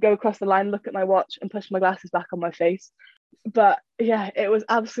 I would go across the line, look at my watch, and push my glasses back on my face. But yeah, it was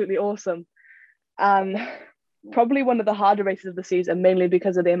absolutely awesome, and probably one of the harder races of the season, mainly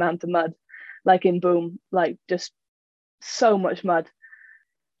because of the amount of mud, like in Boom, like just so much mud.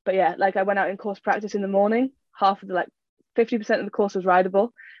 But yeah, like I went out in course practice in the morning, half of the, like 50% of the course was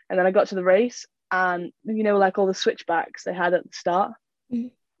rideable, and then I got to the race, and you know, like all the switchbacks they had at the start,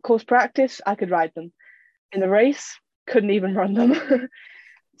 course practice I could ride them, in the race couldn't even run them.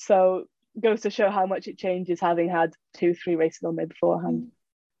 So goes to show how much it changes having had 2-3 races on there beforehand.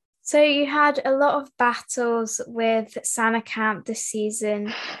 So you had a lot of battles with Sanne Camp this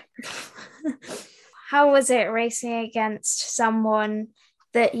season. How was it racing against someone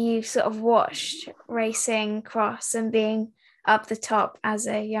that you sort of watched racing cross and being up the top as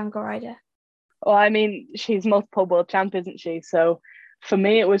a younger rider? Well, I mean, she's multiple world champ, isn't she? So for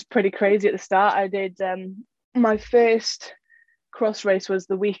me, it was pretty crazy at the start. I did my first cross race was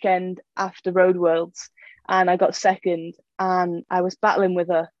the weekend after Road Worlds, and I got second, and I was battling with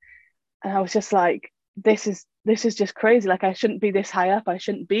her, and I was just like, this is just crazy. Like, I shouldn't be this high up. I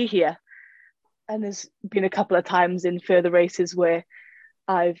shouldn't be here. And there's been a couple of times in further races where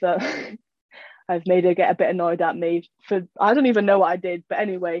I've made her get a bit annoyed at me for, I don't even know what I did, but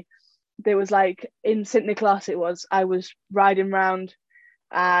anyway, there was like in St. Nicholas, I was riding round,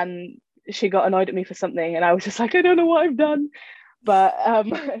 and she got annoyed at me for something, and I was just like, I don't know what I've done. But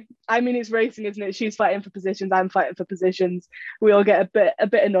I mean, it's racing, isn't it? She's fighting for positions, I'm fighting for positions. We all get a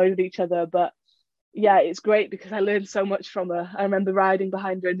bit annoyed with each other, but yeah, it's great because I learned so much from her. I remember riding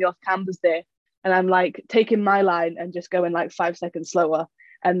behind her in the off canvas there, and I'm like taking my line and just going like 5 seconds slower,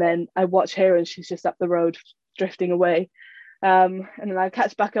 and then I watch her and she's just up the road drifting away, and then I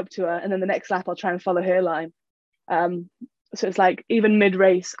catch back up to her, and then the next lap I'll try and follow her line. So it's like even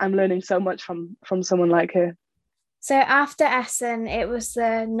mid-race I'm learning so much from someone like her. So after Essen, it was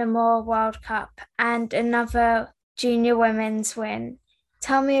the Namur World Cup and another junior women's win.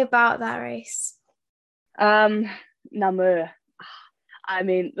 Tell me about that race. Namur, I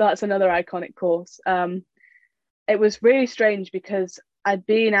mean, that's another iconic course. It was really strange because I'd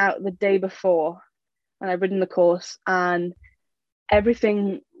been out the day before and I'd ridden the course, and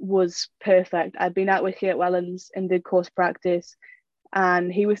everything was perfect. I'd been out with Geert Wellens and did course practice,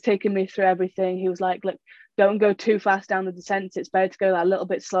 and he was taking me through everything. He was like, look, don't go too fast down the descents. It's better to go that little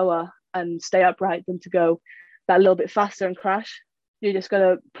bit slower and stay upright than to go that little bit faster and crash. You just got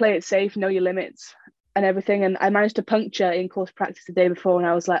to play it safe, know your limits and everything. And I managed to puncture in course practice the day before, and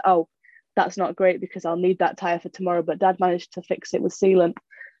I was like, oh, that's not great because I'll need that tyre for tomorrow. But Dad managed to fix it with sealant.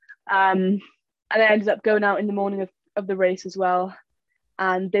 And I ended up going out in the morning of the race as well.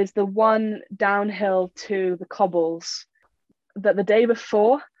 And there's the one downhill to the cobbles that the day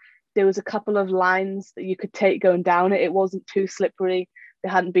before, there was a couple of lines that you could take going down it. It wasn't too slippery.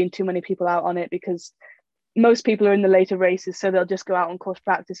 There hadn't been too many people out on it because most people are in the later races, so they'll just go out on course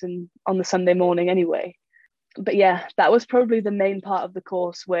practice and on the Sunday morning anyway. But yeah, that was probably the main part of the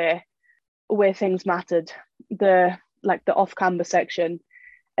course where things mattered. The off-camber section,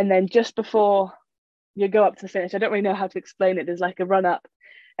 and then just before you go up to the finish, I don't really know how to explain it. There's like a run up,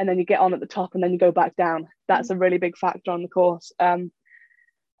 and then you get on at the top, and then you go back down. That's a really big factor on the course.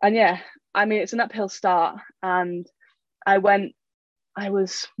 And yeah, I mean, it's an uphill start, and I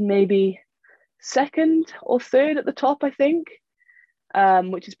was maybe second or third at the top, I think,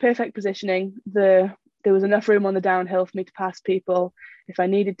 which is perfect positioning. There was enough room on the downhill for me to pass people if I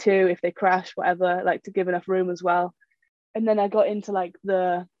needed to, if they crash, whatever, like to give enough room as well. And then I got into like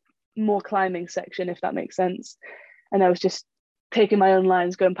the more climbing section, if that makes sense. And I was just taking my own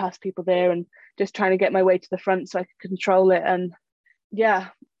lines, going past people there and just trying to get my way to the front so I could control it. And yeah,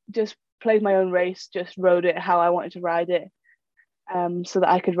 just played my own race, just rode it how I wanted to ride it, so that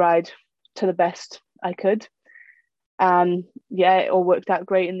I could ride to the best I could. And yeah, it all worked out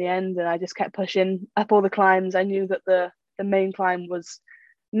great in the end, and I just kept pushing up all the climbs. I knew that the main climb was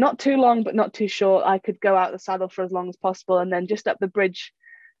not too long but not too short. I could go out the saddle for as long as possible, and then just up the bridge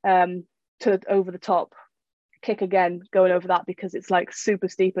to over the top, kick again, going over that, because it's like super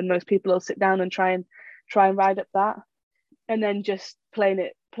steep and most people will sit down and try and ride up that, and then just playing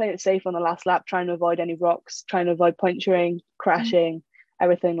it safe on the last lap, trying to avoid any rocks, trying to avoid puncturing, crashing,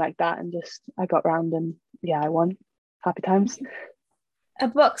 everything like that. And just I got round, and yeah, I won. Happy times. A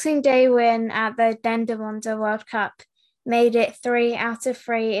Boxing Day win at the Dendermonde World Cup made it 3 out of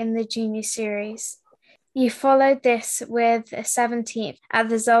 3 in the junior series. You followed this with a 17th at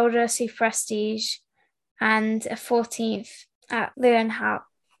the Zolder Superprestige and a 14th at Leeuwenhoek.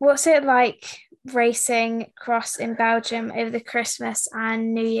 What's it like racing cross in Belgium over the Christmas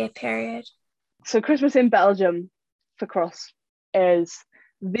and New Year period? So Christmas in Belgium for cross is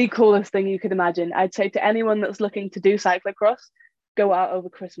the coolest thing you could imagine. I'd say to anyone that's looking to do cyclocross, go out over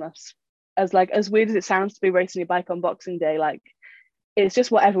Christmas. As weird as it sounds to be racing your bike on Boxing Day, like it's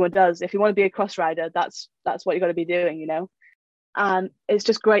just what everyone does. If you want to be a cross rider, that's what you got to be doing, you know. And it's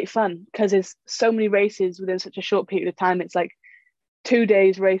just great fun because there's so many races within such a short period of time. It's like 2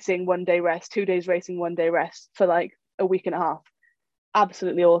 days racing, 1 day rest, 2 days racing, 1 day rest for like a week and a half.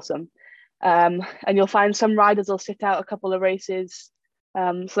 Absolutely awesome. And you'll find some riders will sit out a couple of races.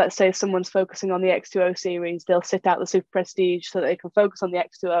 So let's say if someone's focusing on the X2O series, they'll sit out the Super Prestige so that they can focus on the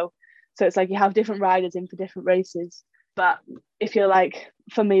X2O. So it's like you have different riders in for different races. But if you're like,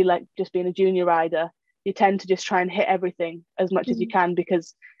 for me, like just being a junior rider, you tend to just try and hit everything as much as you can,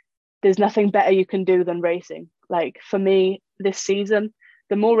 because there's nothing better you can do than racing. Like for me this season,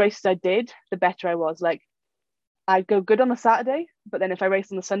 the more races I did, the better I was. Like I'd go good on a Saturday, but then if I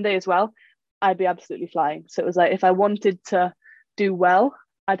raced on the Sunday as well, I'd be absolutely flying. So it was like if I wanted to do well,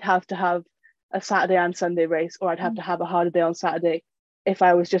 I'd have to have a Saturday and Sunday race, or I'd have to have a harder day on Saturday if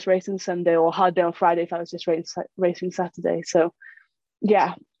I was just racing Sunday, or a hard day on Friday if I was just racing Saturday. So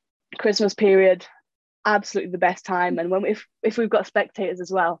yeah, Christmas period, absolutely the best time. And when if we've got spectators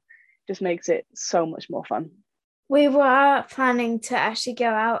as well, just makes it so much more fun. We were planning to actually go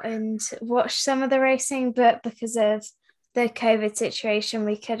out and watch some of the racing, but because of the COVID situation,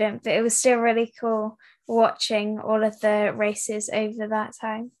 we couldn't. But it was still really cool watching all of the races over that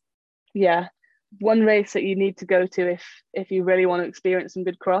time. Yeah, one race that you need to go to if you really want to experience some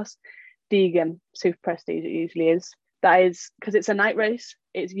good cross, Deegan Super Prestige, it usually is. That is because it's a night race.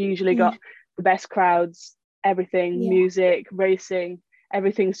 It's usually got the best crowds, everything, music, racing,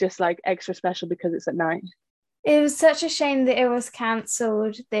 everything's just like extra special because it's at night. It was such a shame that it was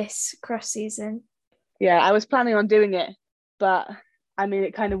cancelled this cross season. Yeah, I was planning on doing it, but I mean,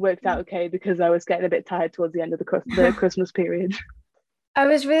 it kind of worked out okay because I was getting a bit tired towards the end of the Christmas period. I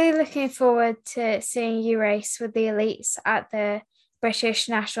was really looking forward to seeing you race with the elites at the British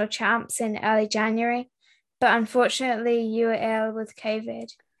National Champs in early January, but unfortunately you were ill with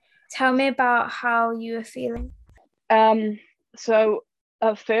COVID. Tell me about how you were feeling. So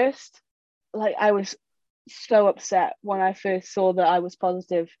at first, like I was so upset when I first saw that I was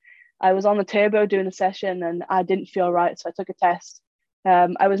positive. I was on the turbo doing a session and I didn't feel right, so I took a test.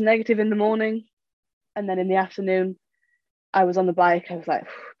 I was negative in the morning, and then in the afternoon I was on the bike. I was like,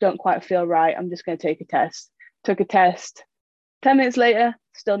 don't quite feel right, I'm just going to take a test. Took a test. 10 minutes later,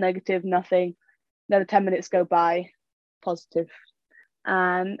 still negative, nothing. Another 10 minutes go by, positive.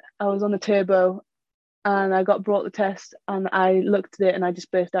 And I was on the turbo and I got brought the test and I looked at it and I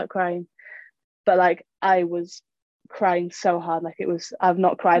just burst out crying. But like I was crying so hard, like I've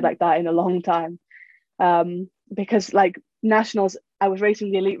not cried like that in a long time. Because like nationals, I was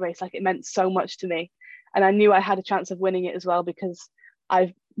racing the elite race, like it meant so much to me. And I knew I had a chance of winning it as well, because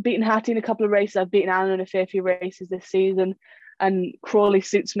I've beaten Hattie in a couple of races, I've beaten Anna in a fair few races this season, and Crawley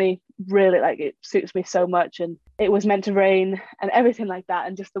suits me really, like it suits me so much. And it was meant to rain and everything like that,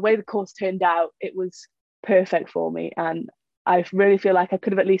 and just the way the course turned out, it was perfect for me. And I really feel like I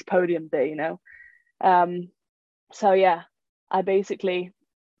could have at least podiumed there, you know. So yeah, I basically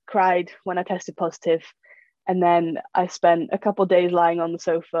cried when I tested positive, and then I spent a couple of days lying on the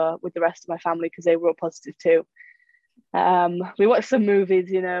sofa with the rest of my family because they were all positive too. We watched some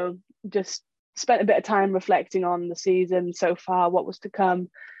movies, you know, just spent a bit of time reflecting on the season so far, what was to come,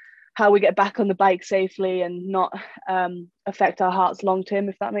 how we get back on the bike safely and not affect our hearts long term,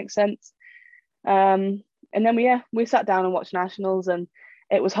 if that makes sense. And then we sat down and watched nationals, and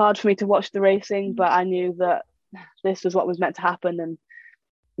it was hard for me to watch the racing, but I knew that this was what was meant to happen, and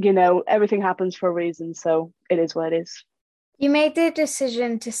you know, everything happens for a reason, so it is what it is. You made the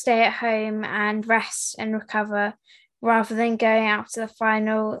decision to stay at home and rest and recover rather than going out to the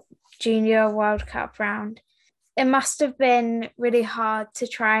final Junior World Cup round. It must have been really hard to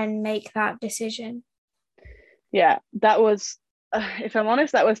try and make that decision. Yeah, that was, if I'm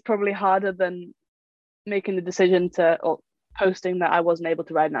honest, that was probably harder than making the decision or posting that I wasn't able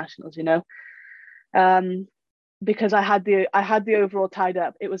to ride nationals, because I had the overall tied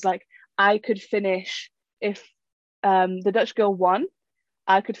up. It was like I could finish if the Dutch girl won,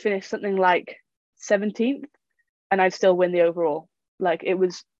 I could finish something like 17th and I'd still win the overall. Like it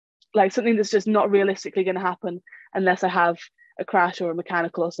was like something that's just not realistically going to happen unless I have a crash or a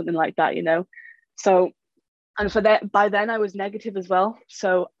mechanical or something like that, So, and for that, by then I was negative as well.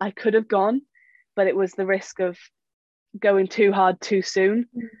 So I could have gone, but it was the risk of going too hard too soon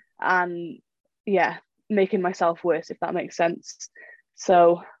and yeah, making myself worse, if that makes sense.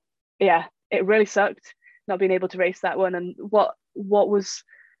 So yeah, it really sucked not being able to race that one. And what was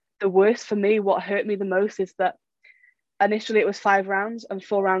the worst for me, what hurt me the most is that initially it was 5 rounds and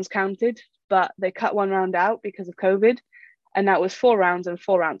 4 rounds counted, but they cut 1 round out because of COVID. And that was 4 rounds and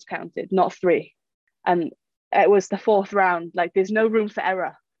 4 rounds counted, not 3. And it was the 4th round. Like there's no room for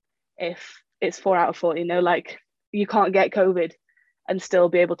error if it's 4 out of 4, like you can't get COVID and still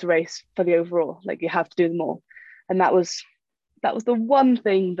be able to race for the overall. Like you have to do them all. And that was the one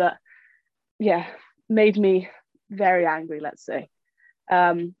thing that, yeah, made me very angry, let's say.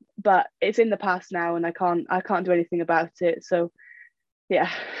 But it's in the past now and I can't do anything about it. So yeah.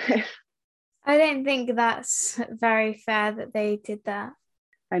 I don't think that's very fair that they did that.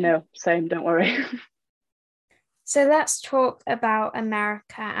 I know, same, don't worry. So let's talk about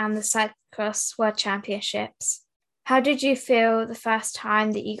America and the Cyclocross World Championships. How did you feel the first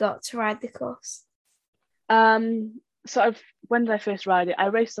time that you got to ride the course? So when did I first ride it? I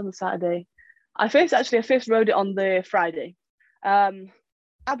raced on the Saturday. I first rode it on the Friday.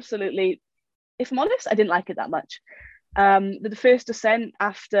 Absolutely, if I'm honest, I didn't like it that much. The first descent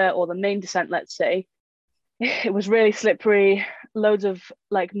or the main descent, let's say, it was really slippery, loads of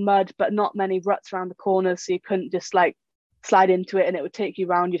like mud, but not many ruts around the corners, so you couldn't just like slide into it and it would take you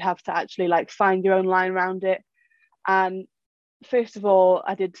round. You'd have to actually like find your own line around it. And first of all,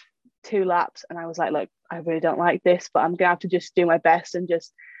 I did 2 laps and I was like, look, I really don't like this, but I'm gonna have to just do my best and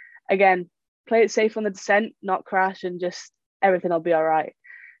just, again, play it safe on the descent, not crash, and just everything will be all right.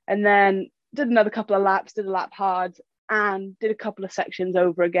 And then did another couple of laps, did a lap hard, and did a couple of sections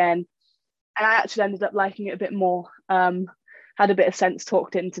over again. And I actually ended up liking it a bit more. Had a bit of sense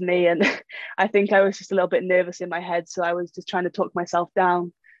talked into me, and I think I was just a little bit nervous in my head, so I was just trying to talk myself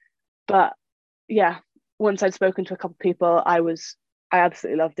down. But yeah, once I'd spoken to a couple of people, I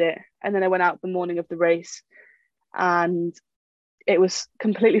absolutely loved it. And then I went out the morning of the race and it was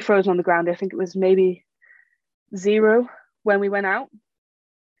completely frozen on the ground. I think it was maybe 0 when we went out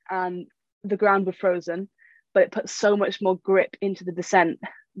and the ground was frozen, but it put so much more grip into the descent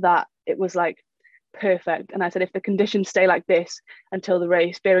that it was like perfect. And I said, if the conditions stay like this until the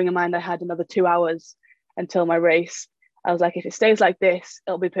race, bearing in mind I had another 2 hours until my race, I was like, if it stays like this,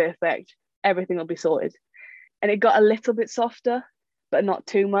 it'll be perfect. Everything will be sorted. And it got a little bit softer, but not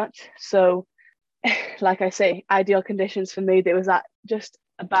too much. So like I say, ideal conditions for me, there was that just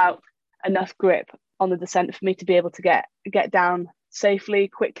about enough grip on the descent for me to be able to get down safely,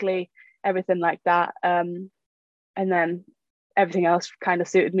 quickly, everything like that. And then everything else kind of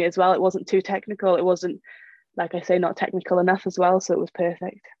suited me as well. It wasn't too technical. It wasn't, like I say, not technical enough as well. So it was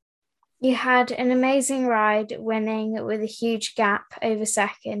perfect. You had an amazing ride, winning with a huge gap over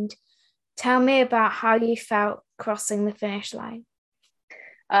second. Tell me about how you felt crossing the finish line.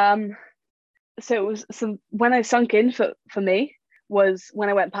 So it was when I sunk in for me was when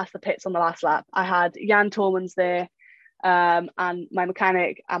I went past the pits on the last lap. I had Jan Tormans there, and my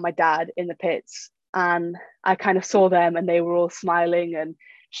mechanic and my dad in the pits, and I kind of saw them and they were all smiling and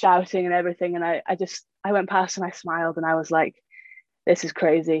shouting and everything, and I went past and I smiled and I was like, this is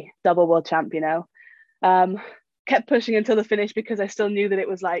crazy, double world champ, kept pushing until the finish because I still knew that it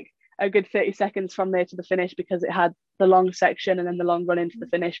was like a good 30 seconds from there to the finish because it had the long section and then the long run into the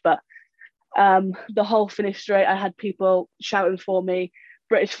finish. But the whole finish straight, I had people shouting for me,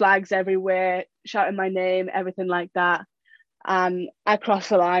 British flags everywhere, shouting my name, everything like that. And I crossed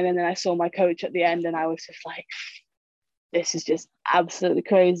the line and then I saw my coach at the end and I was just like, this is just absolutely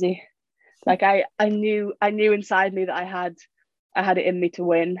crazy. Like I knew inside me that I had it in me to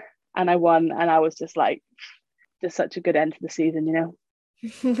win, and I won, and I was just like, just such a good end to the season,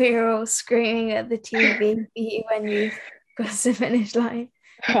 We were all screaming at the TV when you crossed the finish line.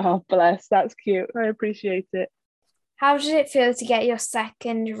 Oh, bless. That's cute. I appreciate it. How did it feel to get your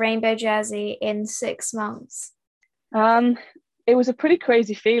second rainbow jersey in 6 months? Um, it was a pretty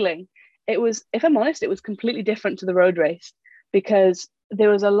crazy feeling. It was, if I'm honest, it was completely different to the road race because there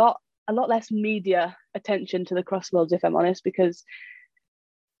was a lot less media attention to the Cross Worlds, if I'm honest, because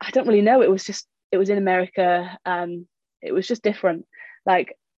I don't really know. It was in America and it was just different.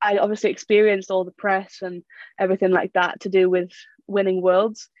 Like I obviously experienced all the press and everything like that to do with winning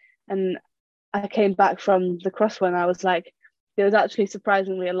worlds. And I came back from the cross one. I was like, there was actually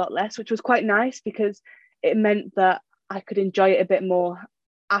surprisingly a lot less, which was quite nice because it meant that I could enjoy it a bit more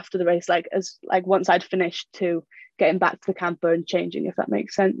after the race, like once I'd finished to getting back to the camper and changing, if that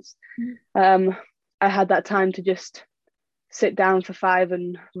makes sense. Mm. I had that time to just sit down for 5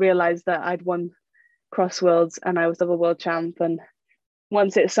 and realize that I'd won cross worlds and I was double world champ. And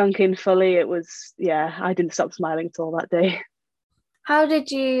once it sunk in fully, it was, yeah, I didn't stop smiling at all that day. How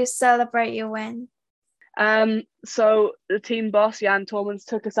did you celebrate your win? So the team boss, Jan Tormans,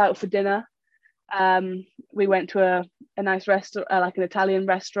 took us out for dinner. We went to a nice restaurant, like an Italian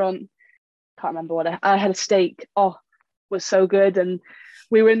restaurant. Can't remember what I had a steak. Oh, was so good. And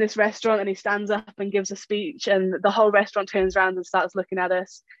we were in this restaurant and he stands up and gives a speech and the whole restaurant turns around and starts looking at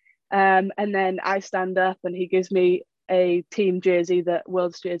us. And then I stand up and he gives me a team jersey, that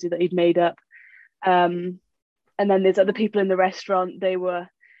world's jersey that he'd made up. And then there's other people in the restaurant. They were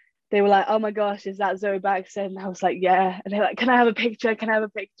like, oh my gosh, is that Zoe Baxter? And I was like, yeah. And they're like, can I have a picture? Can I have a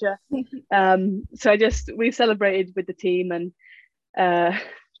picture? So we celebrated with the team and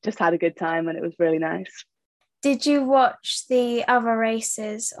just had a good time and it was really nice. Did you watch the other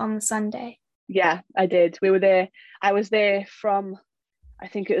races on Sunday? Yeah, I did. We were there. I was there from, I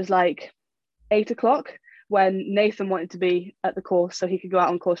think it was like 8 o'clock when Nathan wanted to be at the course so he could go out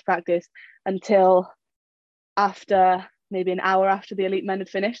on course practice until after maybe an hour after the elite men had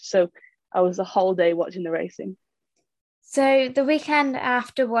finished. So I was the whole day watching the racing. So the weekend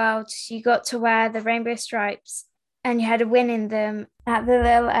after Worlds, you got to wear the rainbow stripes and you had a win in them at the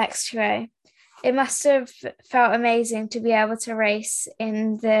Little Extra. It must have felt amazing to be able to race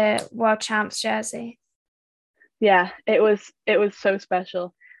in the World Champs jersey. Yeah, it was so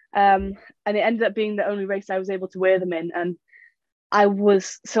special. And it ended up being the only race I was able to wear them in. And I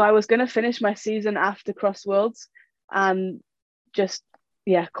was going to finish my season after Cross Worlds and just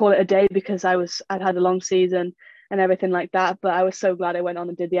call it a day because I'd had a long season and everything like that. But I was so glad I went on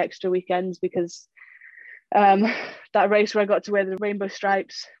and did the extra weekends because that race where I got to wear the rainbow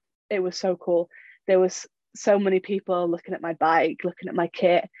stripes, it was so cool. There was so many people looking at my bike, looking at my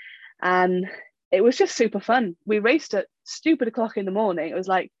kit, and it was just super fun. We raced at stupid o'clock in the morning. It was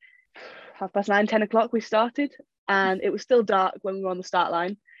like 9:30, 10 o'clock we started, and it was still dark when we were on the start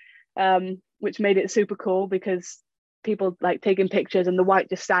line, which made it super cool because people like taking pictures and the white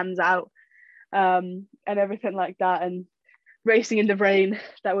just stands out, and everything like that. And racing in the rain,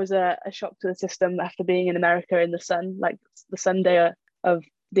 that was a shock to the system after being in America in the sun. Like the Sunday of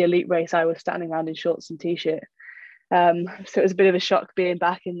the elite race, I was standing around in shorts and t-shirt. So it was a bit of a shock being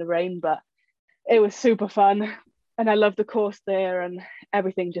back in the rain, but it was super fun. And I loved the course there and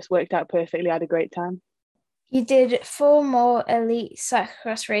everything just worked out perfectly. I had a great time. You did 4 more elite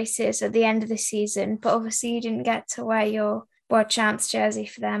cyclocross races at the end of the season, but obviously you didn't get to wear your World Champs jersey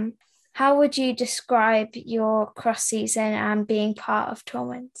for them. How would you describe your cross season and being part of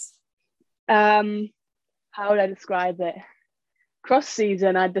Tormans? How would I describe it? Cross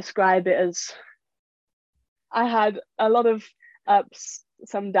season, I'd describe it as I had a lot of ups,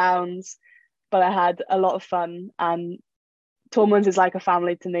 some downs, but I had a lot of fun. And Tormans is like a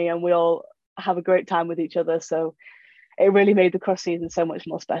family to me, and we all have a great time with each other. So it really made the cross season so much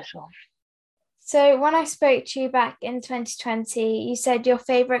more special. So when I spoke to you back in 2020, you said your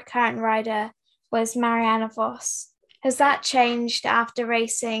favourite current rider was Marianne Vos. Has that changed after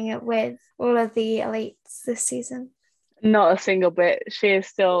racing with all of the elites this season? Not a single bit. She is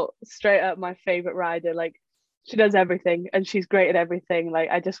still straight up my favourite rider. Like she does everything and she's great at everything. Like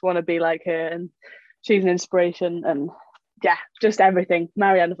I just want to be like her, and she's an inspiration, and yeah, just everything.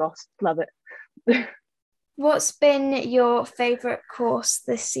 Marianne Vos, love it. What's been your favourite course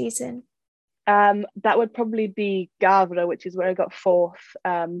this season? That would probably be Gavra, which is where I got 4th.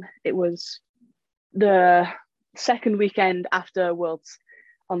 It was the second weekend after Worlds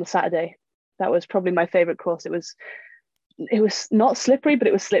on the Saturday. That was probably my favourite course. It was not slippery, but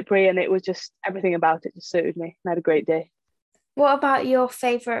it was slippery, and it was just everything about it just suited me. I had a great day. What about your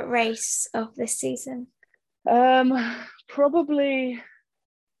favourite race of this season? Probably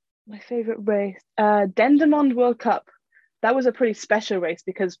my favourite race, Dendermonde World Cup. That was a pretty special race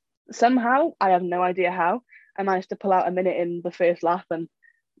because somehow, I have no idea how, I managed to pull out a minute in the first lap, and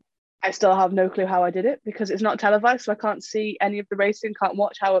I still have no clue how I did it because it's not televised, so I can't see any of the racing, can't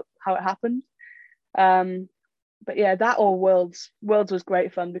watch how it happened. But yeah, that or Worlds. Worlds was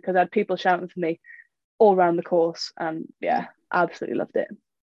great fun because I had people shouting for me all around the course, and yeah, absolutely loved it.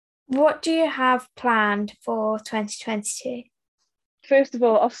 What do you have planned for 2022? First of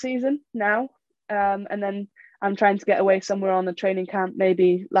all, off season now, and then I'm trying to get away somewhere on a training camp,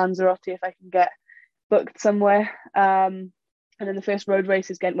 maybe Lanzarote if I can get booked somewhere. And then the first road race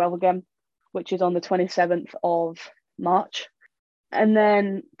is Ghent Wevelgem, which is on the 27th of March. And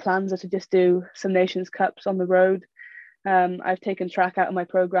then plans are to just do some Nations Cups on the road. I've taken track out of my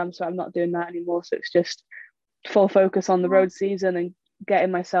program, so I'm not doing that anymore. So it's just full focus on the road season and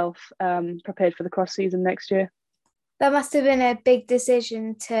getting myself prepared for the cross season next year. That must have been a big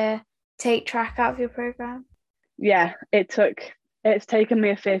decision to take track out of your program. Yeah, it's taken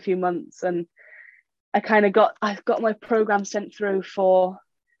me a fair few months, and I've got my program sent through for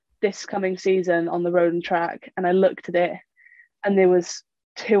this coming season on the road and track, and I looked at it, and there was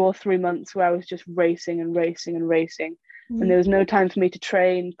 2 or 3 months where I was just racing and racing and racing, and there was no time for me to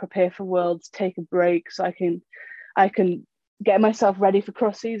train, prepare for Worlds, take a break so I can get myself ready for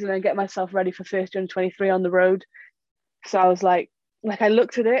cross season and get myself ready for first 23 on the road. So I was like I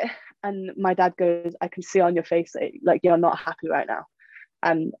looked at it, and my dad goes, I can see on your face that like you're not happy right now.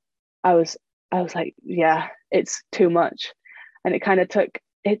 And I was like, yeah, it's too much. And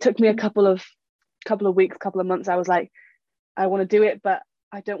it took me a couple of weeks, couple of months. I was like, I want to do it, but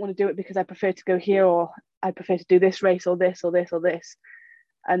I don't want to do it because I prefer to go here, or I prefer to do this race or this or this or this.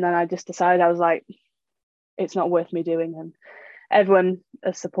 And then I just decided, I was like, it's not worth me doing. And everyone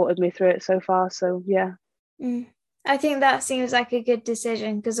has supported me through it so far. So yeah. I think that seems like a good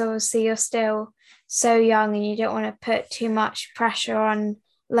decision because obviously you're still so young and you don't want to put too much pressure on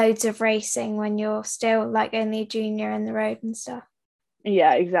loads of racing when you're still like only a junior in the road and stuff.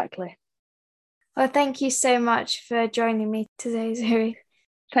 Yeah, exactly. Well, thank you so much for joining me today, Zoe.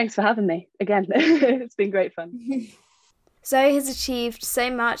 Thanks for having me again. It's been great fun. Zoe has achieved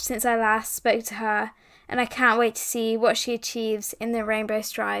so much since I last spoke to her, and I can't wait to see what she achieves in the Rainbow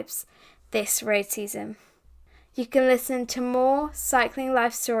Stripes this road season. You can listen to more cycling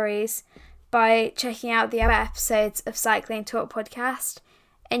life stories by checking out the other episodes of Cycling Talk podcast,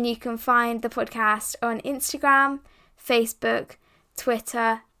 and you can find the podcast on Instagram, Facebook,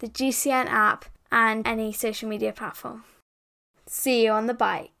 Twitter, the GCN app, and any social media platform. See you on the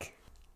bike.